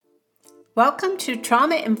Welcome to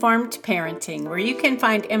Trauma-Informed Parenting, where you can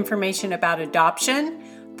find information about adoption,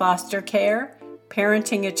 foster care,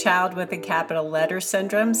 parenting a child with a capital letter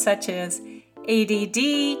syndrome such as ADD,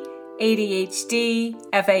 ADHD,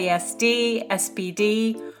 FASD,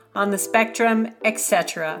 SPD, on the spectrum,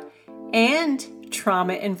 etc., and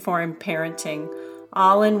trauma-informed parenting,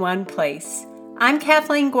 all in one place. I'm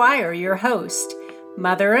Kathleen Guire, your host,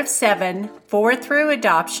 mother of 7, 4 through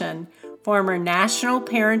adoption, former National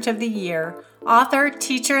Parent of the Year, author,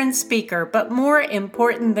 teacher, and speaker, but more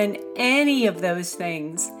important than any of those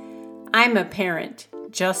things, I'm a parent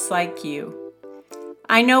just like you.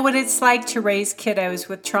 I know what it's like to raise kiddos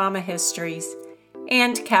with trauma histories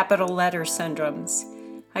and capital letter syndromes.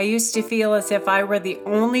 I used to feel as if I were the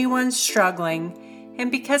only one struggling,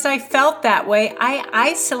 and because I felt that way, I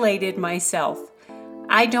isolated myself.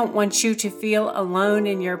 I don't want you to feel alone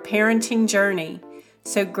in your parenting journey.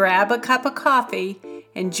 So grab a cup of coffee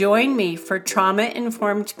and join me for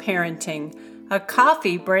Trauma-Informed Parenting, a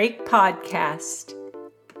coffee break podcast.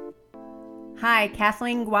 Hi,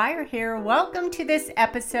 Kathleen Guire here. Welcome to this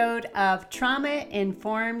episode of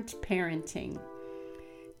Trauma-Informed Parenting.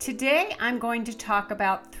 Today, I'm going to talk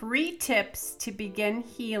about 3 tips to begin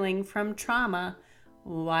healing from trauma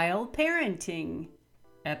while parenting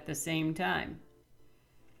at the same time.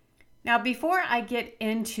 Now, before I get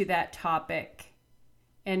into that topic,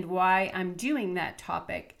 and why I'm doing that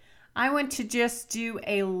topic, I want to just do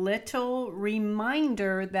a little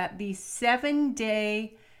reminder that the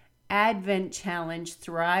 7-day Advent Challenge,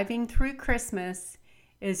 Thriving Through Christmas,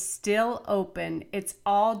 is still open. It's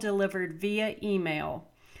all delivered via email.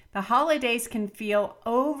 The holidays can feel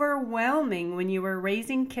overwhelming when you are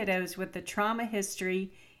raising kiddos with the trauma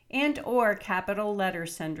history and or capital letter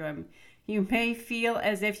syndrome. You may feel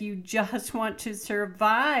as if you just want to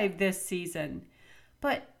survive this season.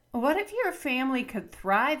 But what if your family could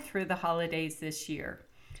thrive through the holidays this year?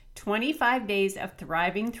 25 days of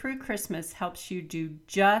Thriving Through Christmas helps you do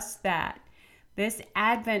just that. This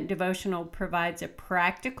Advent devotional provides a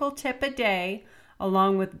practical tip a day,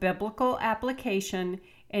 along with biblical application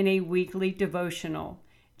and a weekly devotional.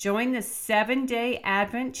 Join the 7-day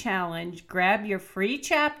Advent Challenge, grab your free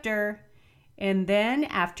chapter, and then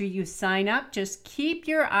after you sign up, just keep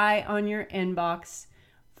your eye on your inbox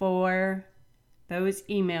for those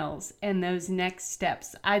emails and those next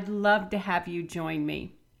steps. I'd love to have you join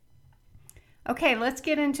me. Okay, let's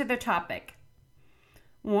get into the topic.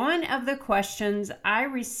 One of the questions I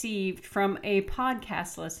received from a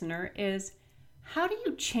podcast listener is, how do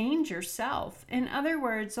you change yourself? In other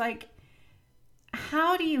words,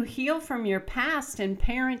 how do you heal from your past and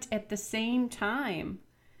parent at the same time?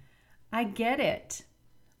 I get it.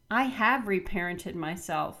 I have reparented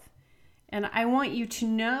myself, and I want you to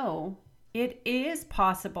know it is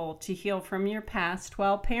possible to heal from your past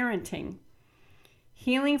while parenting.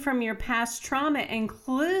 Healing from your past trauma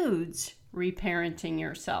includes reparenting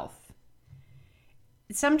yourself.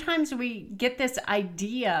 Sometimes we get this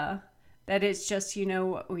idea that it's just,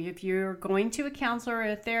 if you're going to a counselor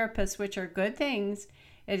or a therapist, which are good things,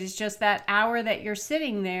 it is just that hour that you're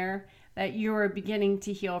sitting there that you are beginning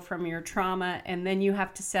to heal from your trauma, and then you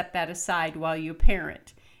have to set that aside while you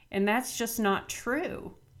parent. And that's just not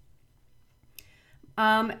true.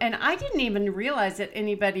 And I didn't even realize that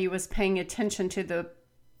anybody was paying attention to the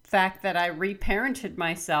fact that I reparented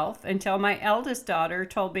myself until my eldest daughter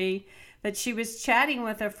told me that she was chatting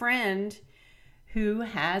with a friend who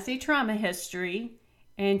has a trauma history,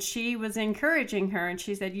 and she was encouraging her, and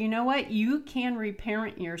she said, you know what, you can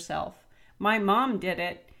reparent yourself. My mom did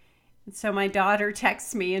it. And so my daughter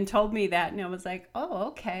texted me and told me that, and I was like, oh,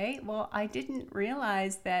 okay. Well, I didn't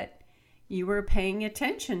realize that you were paying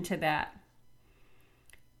attention to that.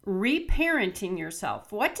 Reparenting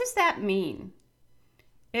yourself. What does that mean?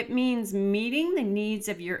 It means meeting the needs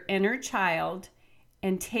of your inner child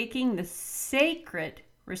and taking the sacred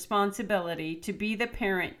responsibility to be the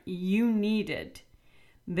parent you needed.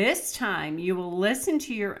 This time, you will listen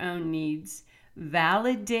to your own needs,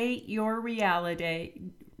 validate your reality,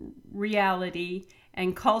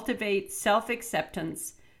 and cultivate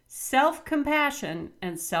self-acceptance, self-compassion,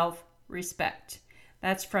 and self-respect.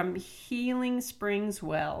 That's from Healing Springs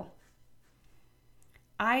Well.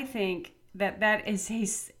 I think that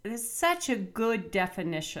is such a good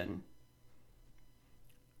definition.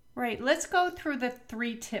 Right, let's go through the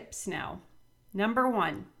 3 tips now. Number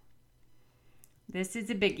 1, this is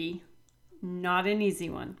a biggie, not an easy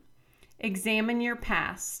one. Examine your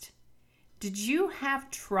past. Did you have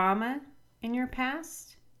trauma in your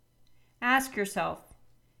past? Ask yourself,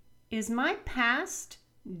 is my past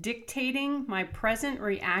dictating my present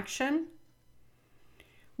reaction?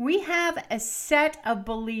 We have a set of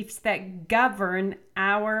beliefs that govern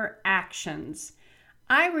our actions.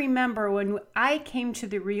 I remember when I came to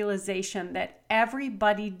the realization that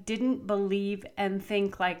everybody didn't believe and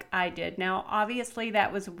think like I did. Now, obviously,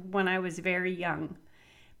 that was when I was very young.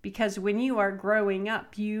 Because when you are growing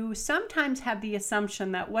up, you sometimes have the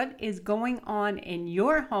assumption that what is going on in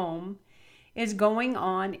your home is going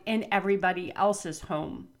on in everybody else's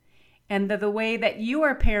home. And the way that you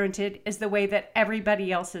are parented is the way that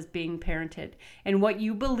everybody else is being parented. And what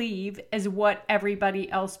you believe is what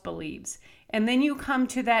everybody else believes. And then you come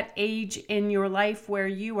to that age in your life where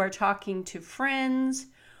you are talking to friends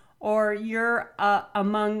or you're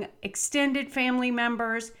among extended family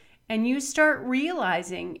members, and you start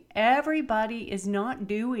realizing everybody is not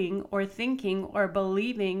doing or thinking or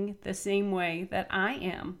believing the same way that I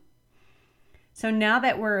am. So now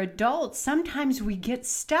that we're adults, sometimes we get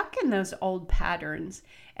stuck in those old patterns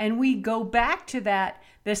and we go back to that,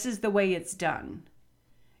 this is the way it's done.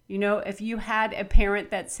 You know, if you had a parent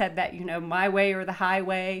that said that, you know, my way or the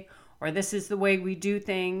highway, or this is the way we do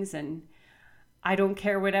things and I don't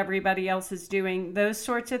care what everybody else is doing, those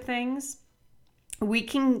sorts of things, we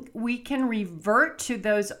can revert to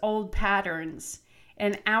those old patterns,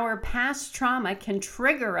 and our past trauma can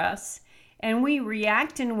trigger us and we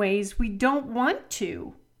react in ways we don't want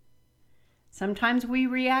to. Sometimes we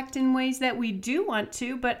react in ways that we do want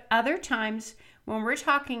to, but other times when we're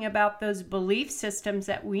talking about those belief systems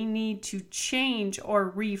that we need to change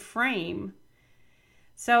or reframe.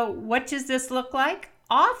 So what does this look like?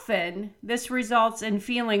 Often this results in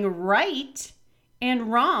feeling right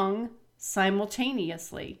and wrong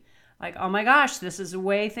simultaneously. Like, oh my gosh, this is the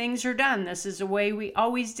way things are done. This is the way we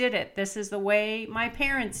always did it. This is the way my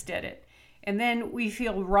parents did it. And then we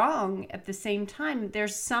feel wrong at the same time.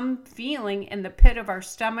 There's some feeling in the pit of our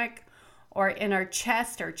stomach or in our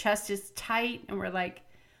chest. Our chest is tight and we're like,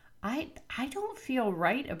 I don't feel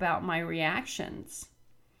right about my reactions.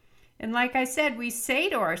 And like I said, we say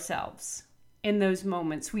to ourselves in those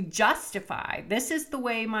moments, we justify, this is the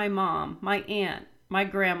way my mom, my aunt, my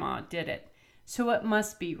grandma did it, so it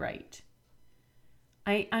must be right.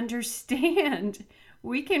 I understand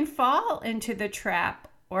we can fall into the trap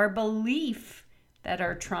or belief that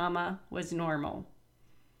our trauma was normal.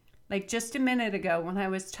 Like just a minute ago when I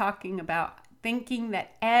was talking about thinking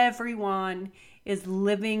that everyone is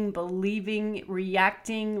living, believing,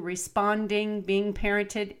 reacting, responding, being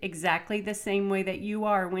parented exactly the same way that you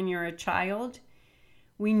are when you're a child,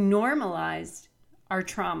 we normalized our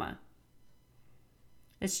trauma.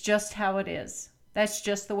 It's just how it is. That's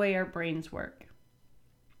just the way our brains work.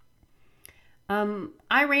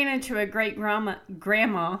 I ran into a great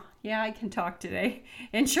grandma, yeah, I can talk today,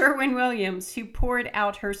 in Sherwin-Williams, who poured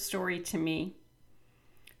out her story to me.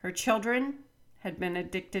 Her children had been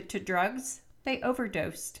addicted to drugs. They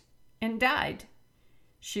overdosed and died.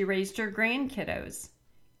 She raised her grandkiddos,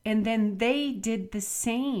 and then they did the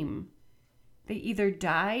same. They either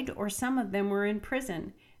died or some of them were in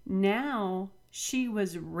prison. Now she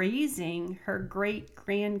was raising her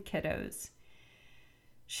great-grandkiddos.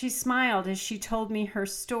 She smiled as she told me her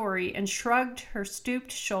story and shrugged her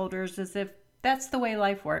stooped shoulders as if that's the way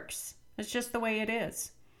life works. It's just the way it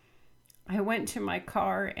is. I went to my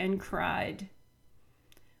car and cried.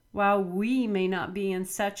 While we may not be in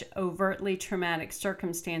such overtly traumatic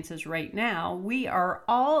circumstances right now, we are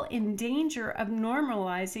all in danger of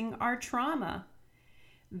normalizing our trauma.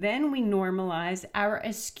 Then we normalize our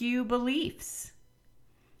askew beliefs.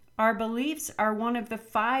 Our beliefs are one of the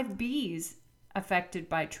 5 B's affected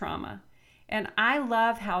by trauma. And I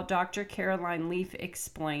love how Dr. Caroline Leaf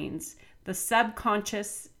explains the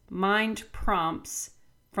subconscious mind prompts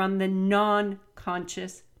from the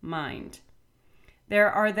non-conscious mind. There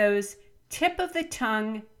are those tip of the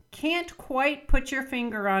tongue, can't quite put your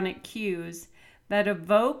finger on it cues that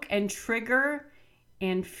evoke and trigger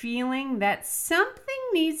and feeling that something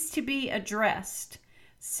needs to be addressed.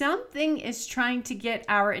 Something is trying to get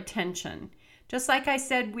our attention. Just like I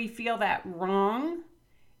said, we feel that wrong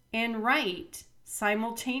and right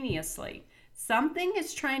simultaneously. Something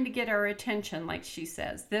is trying to get our attention, like she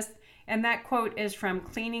says. And that quote is from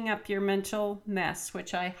Cleaning Up Your Mental Mess,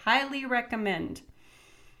 which I highly recommend.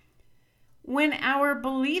 When our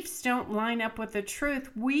beliefs don't line up with the truth,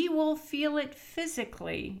 we will feel it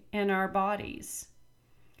physically in our bodies.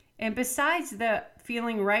 And besides the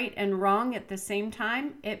feeling right and wrong at the same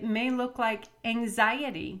time, it may look like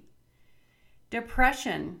anxiety,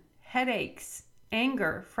 depression, headaches,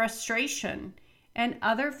 anger, frustration, and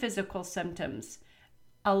other physical symptoms.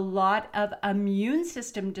 A lot of immune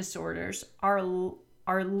system disorders are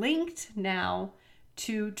linked now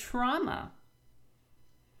to trauma.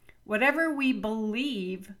 Whatever we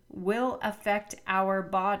believe will affect our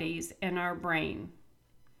bodies and our brain.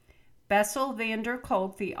 Bessel van der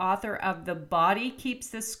Kolk, the author of The Body Keeps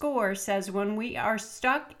the Score, says when we are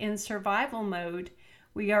stuck in survival mode,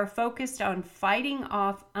 we are focused on fighting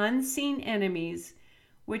off unseen enemies,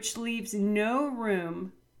 which leaves no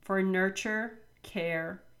room for nurture,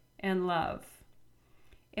 care, and love.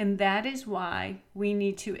 And that is why we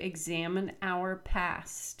need to examine our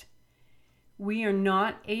past. We are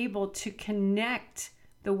not able to connect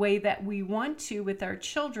the way that we want to with our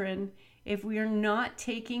children if we are not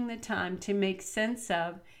taking the time to make sense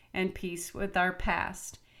of and peace with our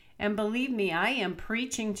past. And believe me, I am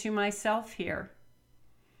preaching to myself here.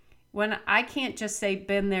 When I can't just say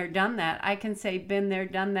been there, done that, I can say been there,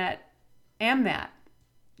 done that, am that.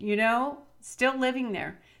 Still living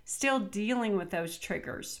there, still dealing with those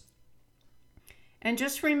triggers. And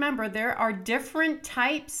just remember, there are different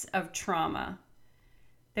types of trauma.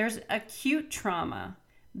 There's acute trauma.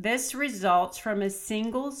 This results from a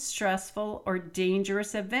single stressful or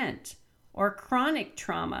dangerous event. Or chronic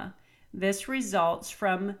trauma. This results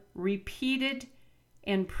from repeated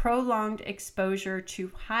and prolonged exposure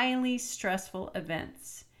to highly stressful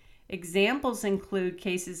events. Examples include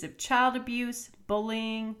cases of child abuse,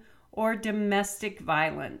 bullying, or domestic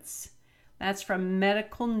violence. That's from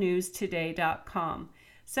medicalnewstoday.com.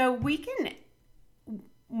 So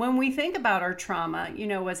when we think about our trauma,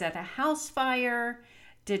 was it a house fire?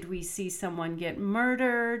 Did we see someone get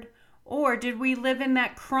murdered? Or did we live in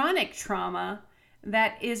that chronic trauma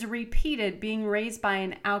that is repeated, being raised by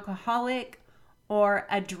an alcoholic or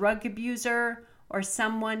a drug abuser or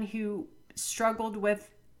someone who struggled with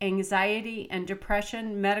anxiety and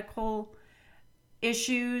depression, medical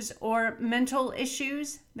issues, or mental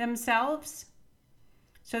issues themselves?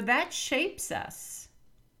 So that shapes us.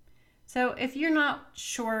 So if you're not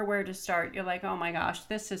sure where to start, you're like, oh my gosh,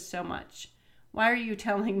 this is so much. Why are you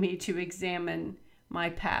telling me to examine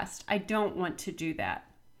my past? I don't want to do that.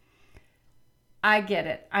 I get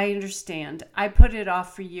it. I understand. I put it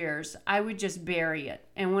off for years. I would just bury it.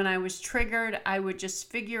 And when I was triggered, I would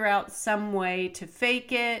just figure out some way to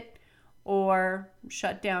fake it or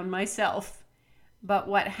shut down myself. But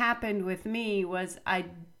what happened with me was I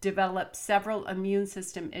developed several immune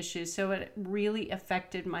system issues, so it really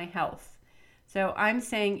affected my health. So I'm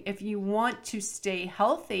saying if you want to stay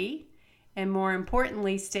healthy, and more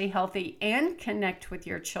importantly, stay healthy and connect with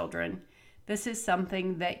your children, this is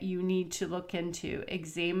something that you need to look into,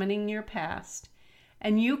 examining your past.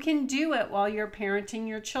 And you can do it while you're parenting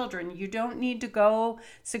your children. You don't need to go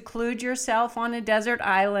seclude yourself on a desert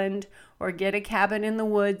island or get a cabin in the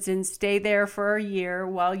woods and stay there for a year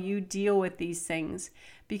while you deal with these things.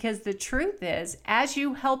 Because the truth is, as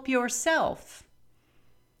you help yourself,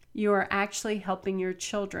 you are actually helping your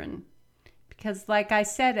children. Because like I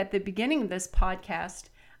said at the beginning of this podcast,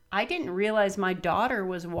 I didn't realize my daughter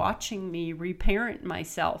was watching me reparent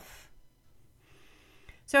myself.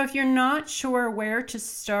 So if you're not sure where to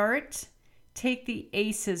start, take the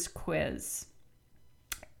ACEs quiz.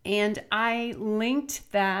 And I linked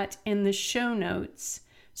that in the show notes.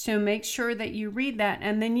 So make sure that you read that,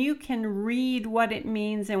 and then you can read what it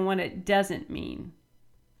means and what it doesn't mean.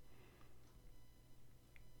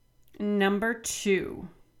 Number 2.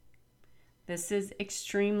 This is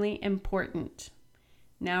extremely important.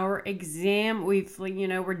 Now we're digging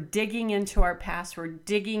into our past. We're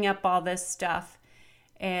digging up all this stuff.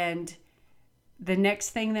 And the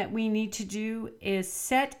next thing that we need to do is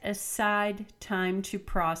set aside time to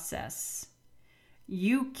process.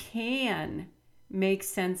 You can make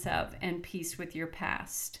sense of and peace with your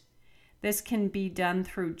past. This can be done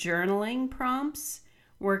through journaling prompts,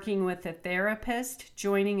 working with a therapist,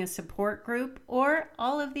 joining a support group, or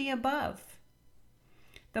all of the above.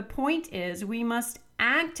 The point is, we must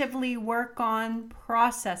actively work on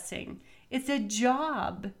processing. It's a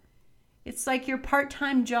job. It's like your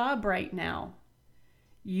part-time job right now.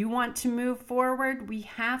 You want to move forward? We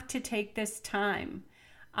have to take this time.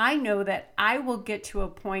 I know that I will get to a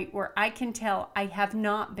point where I can tell I have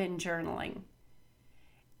not been journaling.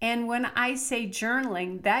 And when I say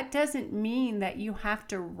journaling, that doesn't mean that you have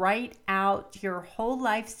to write out your whole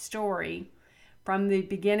life story from the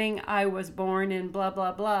beginning, I was born in blah,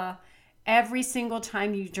 blah, blah, every single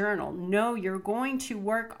time you journal. No, you're going to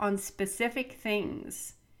work on specific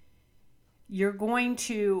things. You're going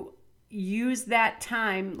to use that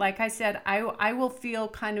time. Like I said, I will feel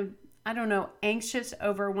kind of, anxious,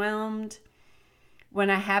 overwhelmed when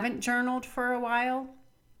I haven't journaled for a while.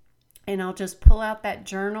 And I'll just pull out that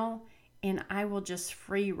journal and I will just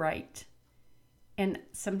free write. And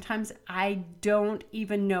sometimes I don't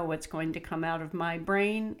even know what's going to come out of my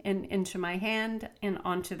brain and into my hand and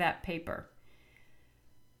onto that paper.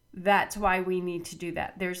 That's why we need to do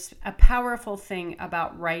that. There's a powerful thing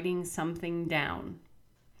about writing something down.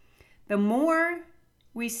 The more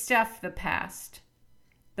we stuff the past,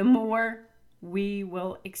 the more we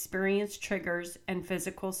will experience triggers and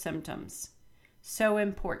physical symptoms. So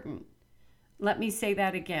important. Let me say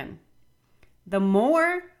that again. The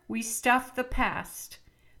more we stuff the past,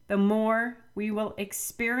 the more we will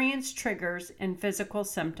experience triggers and physical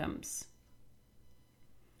symptoms.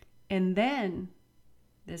 And then,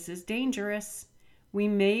 this is dangerous, we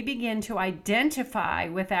may begin to identify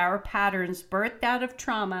with our patterns birthed out of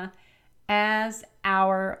trauma as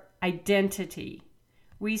our identity.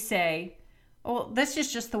 We say, oh, this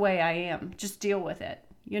is just the way I am. Just deal with it,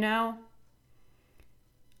 you know?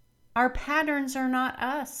 Our patterns are not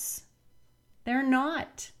us. They're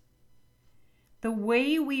not. The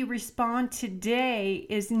way we respond today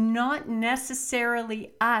is not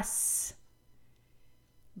necessarily us,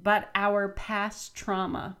 but our past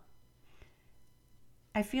trauma.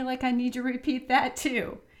 I feel like I need to repeat that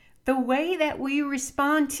too. The way that we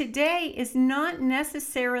respond today is not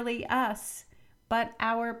necessarily us, but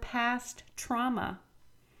our past trauma.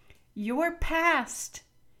 Your past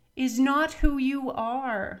is not who you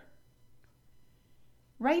are.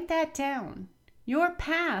 Write that down. Your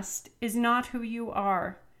past is not who you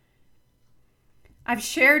are. I've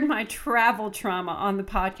shared my travel trauma on the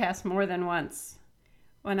podcast more than once.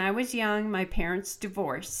 When I was young, my parents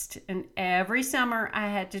divorced, and every summer I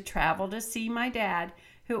had to travel to see my dad,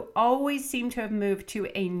 who always seemed to have moved to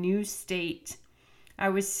a new state. I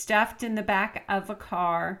was stuffed in the back of a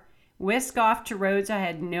car, whisked off to roads I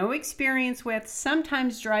had no experience with,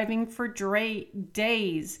 sometimes driving for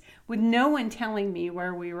days with no one telling me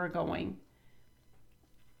where we were going.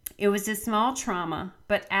 It was a small trauma,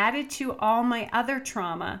 but added to all my other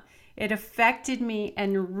trauma, it affected me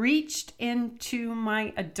and reached into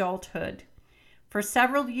my adulthood. For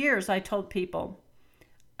several years, I told people,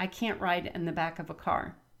 I can't ride in the back of a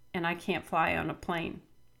car, and I can't fly on a plane.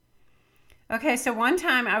 Okay, so one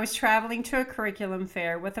time I was traveling to a curriculum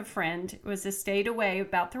fair with a friend. It was a state away,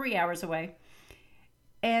 about 3 hours away.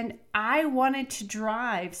 And I wanted to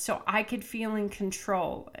drive so I could feel in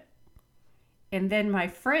control. And then my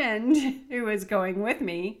friend, who was going with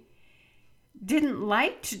me, didn't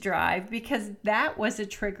like to drive because that was a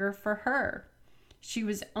trigger for her. She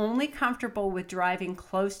was only comfortable with driving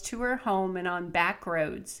close to her home and on back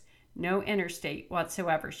roads, no interstate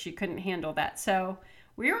whatsoever. She couldn't handle that. So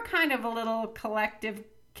we were kind of a little collective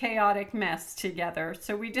chaotic mess together.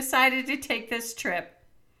 So we decided to take this trip.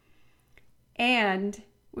 And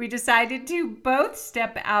we decided to both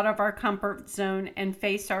step out of our comfort zone and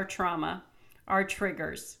face our trauma, our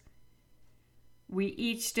triggers. We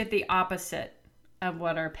each did the opposite of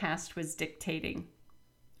what our past was dictating.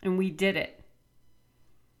 And we did it.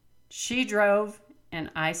 She drove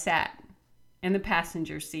and I sat in the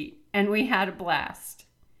passenger seat. And we had a blast.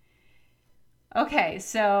 Okay,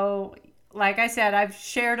 so like I said, I've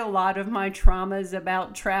shared a lot of my traumas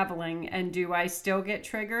about traveling. And do I still get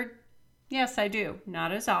triggered? Yes, I do.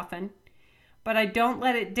 Not as often. But I don't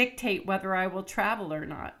let it dictate whether I will travel or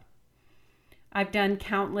not. I've done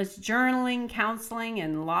countless journaling, counseling,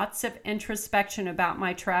 and lots of introspection about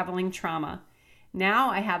my traveling trauma. Now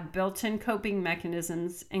I have built-in coping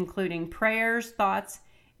mechanisms, including prayers, thoughts,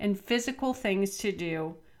 and physical things to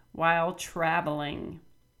do while traveling.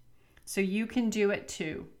 So you can do it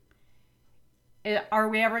too. Are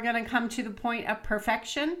we ever going to come to the point of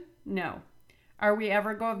perfection? No. Are we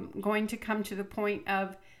ever going to come to the point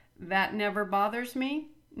of that never bothers me?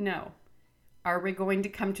 No. Are we going to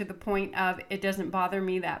come to the point of it doesn't bother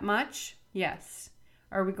me that much? Yes.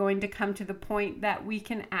 Are we going to come to the point that we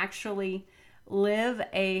can actually live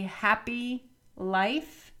a happy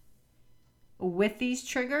life with these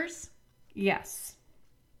triggers? Yes.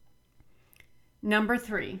 Number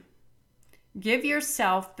 3, give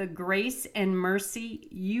yourself the grace and mercy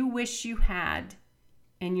you wish you had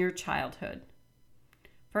in your childhood.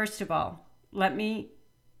 First of all, let me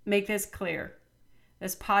make this clear.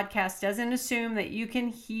 This podcast doesn't assume that you can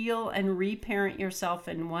heal and reparent yourself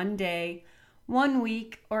in one day, 1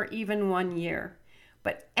 week, or even 1 year.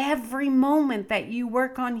 But every moment that you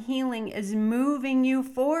work on healing is moving you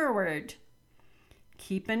forward.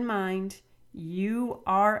 Keep in mind, you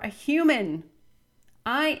are a human.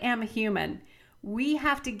 I am a human. We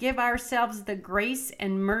have to give ourselves the grace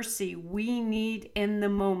and mercy we need in the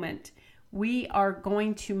moment. We are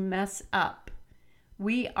going to mess up.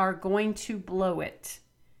 We are going to blow it.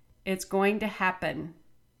 It's going to happen.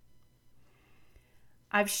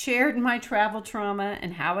 I've shared my travel trauma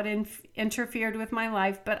and how it interfered with my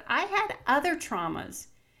life, but I had other traumas.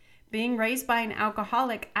 Being raised by an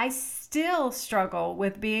alcoholic, I still struggle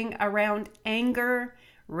with being around anger,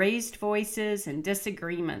 raised voices, and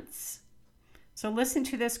disagreements. So listen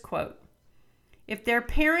to this quote. If their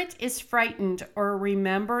parent is frightened or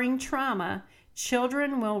remembering trauma,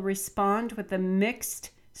 children will respond with the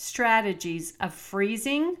mixed strategies of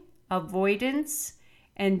freezing, avoidance,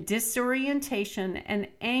 and disorientation and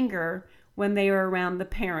anger when they are around the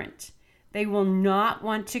parent. They will not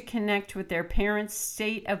want to connect with their parent's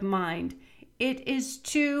state of mind. It is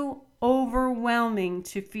too overwhelming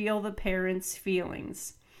to feel the parent's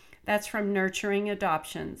feelings. That's from Nurturing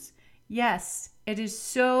Adoptions. Yes, it is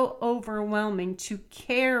so overwhelming to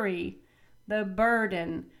carry the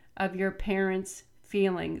burden of your parents'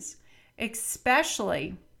 feelings,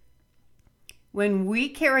 especially when we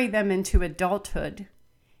carry them into adulthood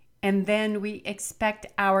and then we expect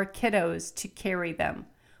our kiddos to carry them.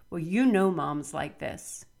 Well, you know moms like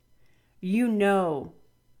this. You know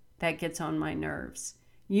that gets on my nerves.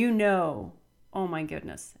 You know, oh my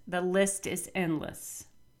goodness, the list is endless.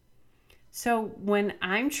 So when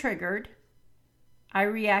I'm triggered, I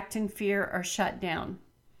react in fear or shut down,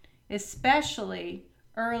 especially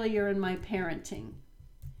earlier in my parenting.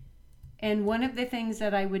 And one of the things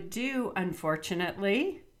that I would do,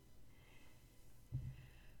 unfortunately,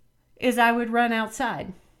 is I would run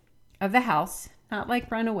outside of the house, not like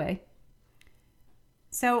run away.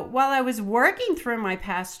 So while I was working through my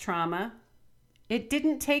past trauma, it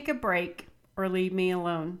didn't take a break or leave me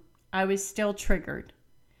alone. I was still triggered.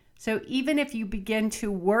 So even if you begin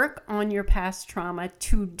to work on your past trauma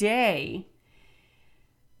today,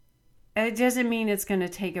 it doesn't mean it's going to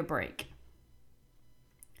take a break.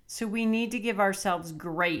 So we need to give ourselves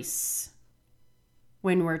grace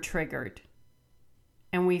when we're triggered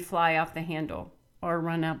and we fly off the handle or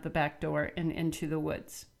run out the back door and into the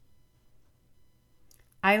woods.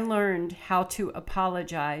 I learned how to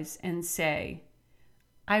apologize and say,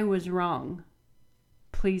 I was wrong.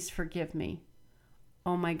 Please forgive me.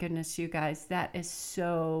 Oh my goodness, you guys, that is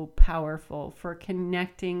so powerful for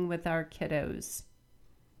connecting with our kiddos.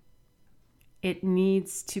 It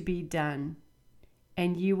needs to be done,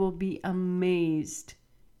 and you will be amazed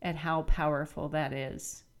at how powerful that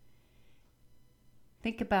is.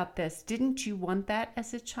 Think about this. Didn't you want that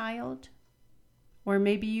as a child? Or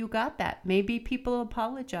maybe you got that. Maybe people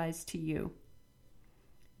apologize to you.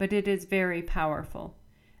 But it is very powerful.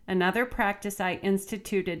 Another practice I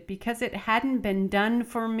instituted because it hadn't been done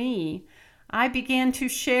for me, I began to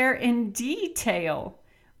share in detail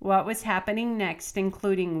what was happening next,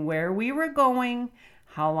 including where we were going,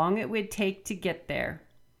 how long it would take to get there.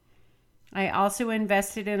 I also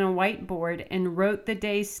invested in a whiteboard and wrote the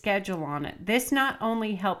day's schedule on it. This not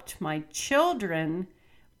only helped my children,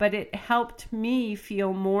 but it helped me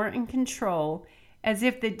feel more in control, as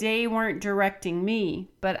if the day weren't directing me,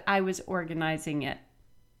 but I was organizing it.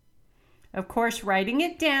 Of course, writing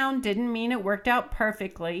it down didn't mean it worked out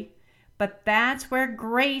perfectly, but that's where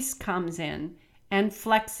grace comes in and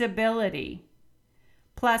flexibility.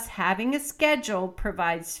 Plus, having a schedule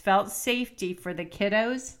provides felt safety for the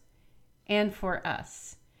kiddos and for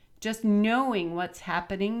us. Just knowing what's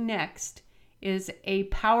happening next is a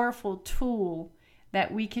powerful tool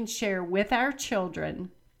that we can share with our children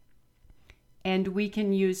and we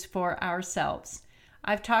can use for ourselves.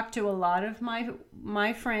 I've talked to a lot of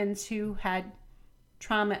my friends who have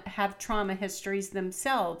trauma histories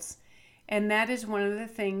themselves, and that is one of the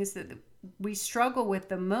things that we struggle with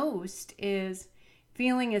the most, is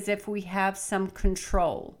feeling as if we have some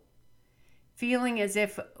control, feeling as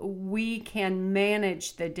if we can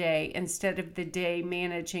manage the day instead of the day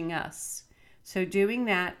managing us. So doing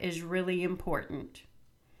that is really important.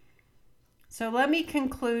 So let me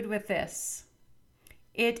conclude with this.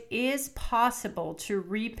 It is possible to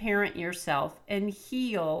reparent yourself and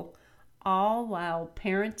heal all while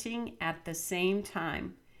parenting at the same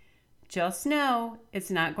time. Just know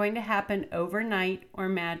it's not going to happen overnight or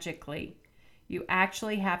magically. You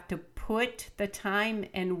actually have to put the time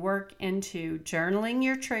and work into journaling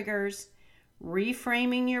your triggers,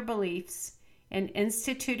 reframing your beliefs, and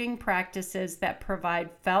instituting practices that provide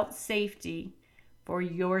felt safety for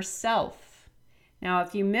yourself. Now,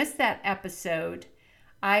 if you missed that episode,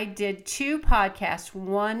 I did 2 podcasts.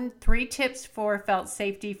 One, 3 tips for felt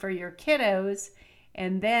safety for your kiddos.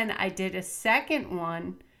 And then I did a second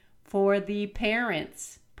one for the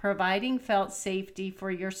parents, providing felt safety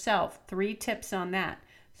for yourself. 3 tips on that.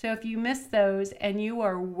 So if you missed those and you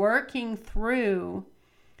are working through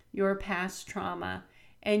your past trauma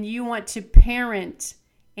and you want to parent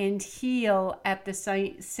and heal at the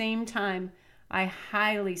same time, I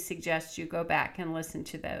highly suggest you go back and listen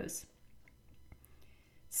to those.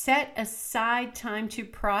 Set aside time to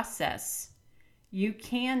process. You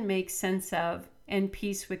can make sense of and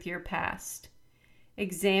peace with your past.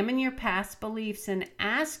 Examine your past beliefs and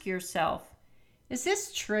ask yourself, is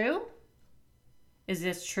this true? Is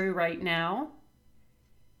this true right now?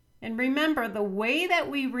 And remember, the way that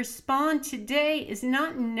we respond today is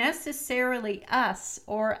not necessarily us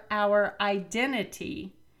or our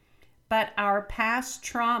identity, but our past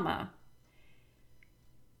trauma.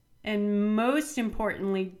 And most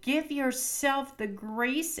importantly, give yourself the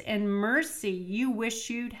grace and mercy you wish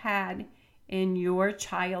you'd had in your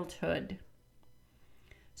childhood.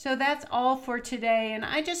 So that's all for today. And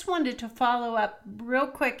I just wanted to follow up real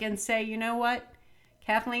quick and say, you know what,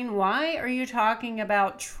 Kathleen, why are you talking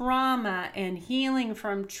about trauma and healing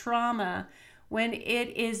from trauma when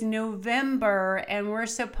it is November and we're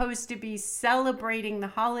supposed to be celebrating the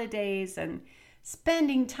holidays and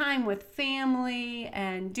spending time with family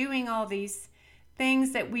and doing all these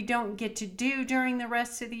things that we don't get to do during the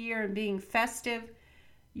rest of the year and being festive?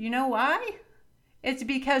 You know why? It's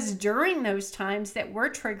because during those times that we're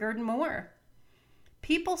triggered more.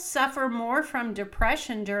 People suffer more from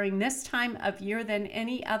depression during this time of year than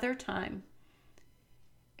any other time.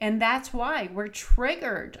 And that's why we're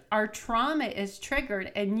triggered. Our trauma is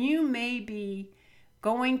triggered. And you may be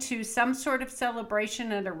going to some sort of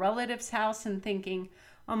celebration at a relative's house and thinking,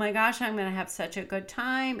 oh my gosh, I'm going to have such a good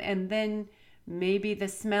time. And then maybe the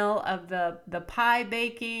smell of the pie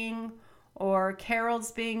baking or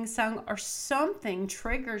carols being sung or something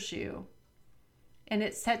triggers you. And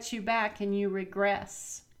it sets you back and you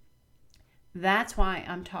regress. That's why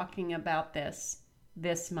I'm talking about this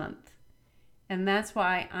month. And that's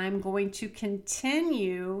why I'm going to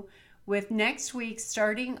continue with next week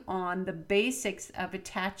starting on the basics of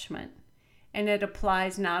attachment. And it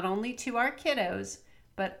applies not only to our kiddos,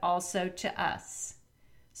 but also to us.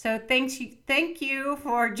 So thank you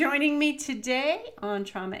for joining me today on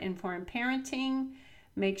Trauma Informed Parenting.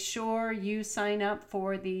 Make sure you sign up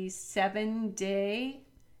for the 7-day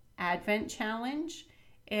Advent Challenge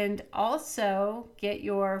and also get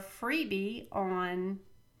your freebie on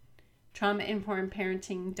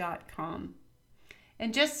traumainformedparenting.com.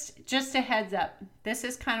 And just a heads up, this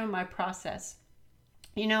is kind of my process.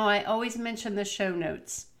 You know, I always mention the show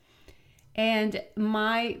notes. And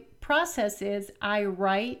my process is I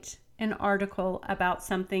write an article about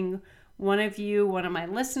something one of my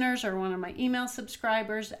listeners or one of my email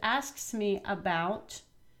subscribers asks me about,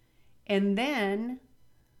 and then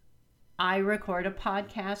I record a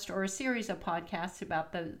podcast or a series of podcasts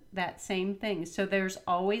about that same thing. So there's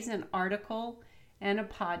always an article and a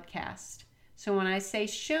podcast. So when I say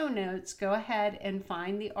show notes, go ahead and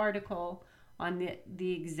find the article on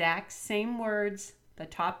the exact same words, the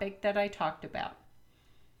topic that I talked about.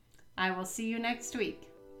 I will see you next week.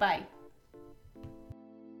 Bye.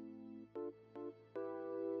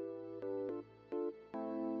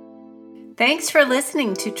 Thanks for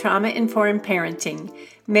listening to Trauma Informed Parenting.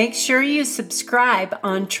 Make sure you subscribe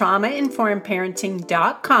on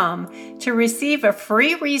traumainformedparenting.com to receive a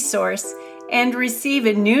free resource and receive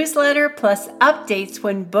a newsletter plus updates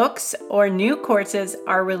when books or new courses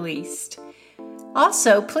are released.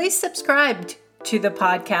 Also, please subscribe to the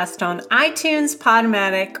podcast on iTunes,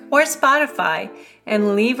 Podomatic, or Spotify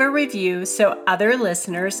and leave a review so other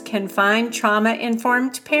listeners can find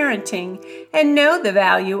trauma-informed parenting and know the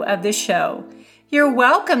value of the show. You're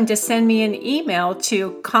welcome to send me an email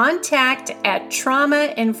to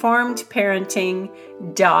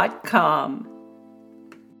contact@traumainformedparenting.com.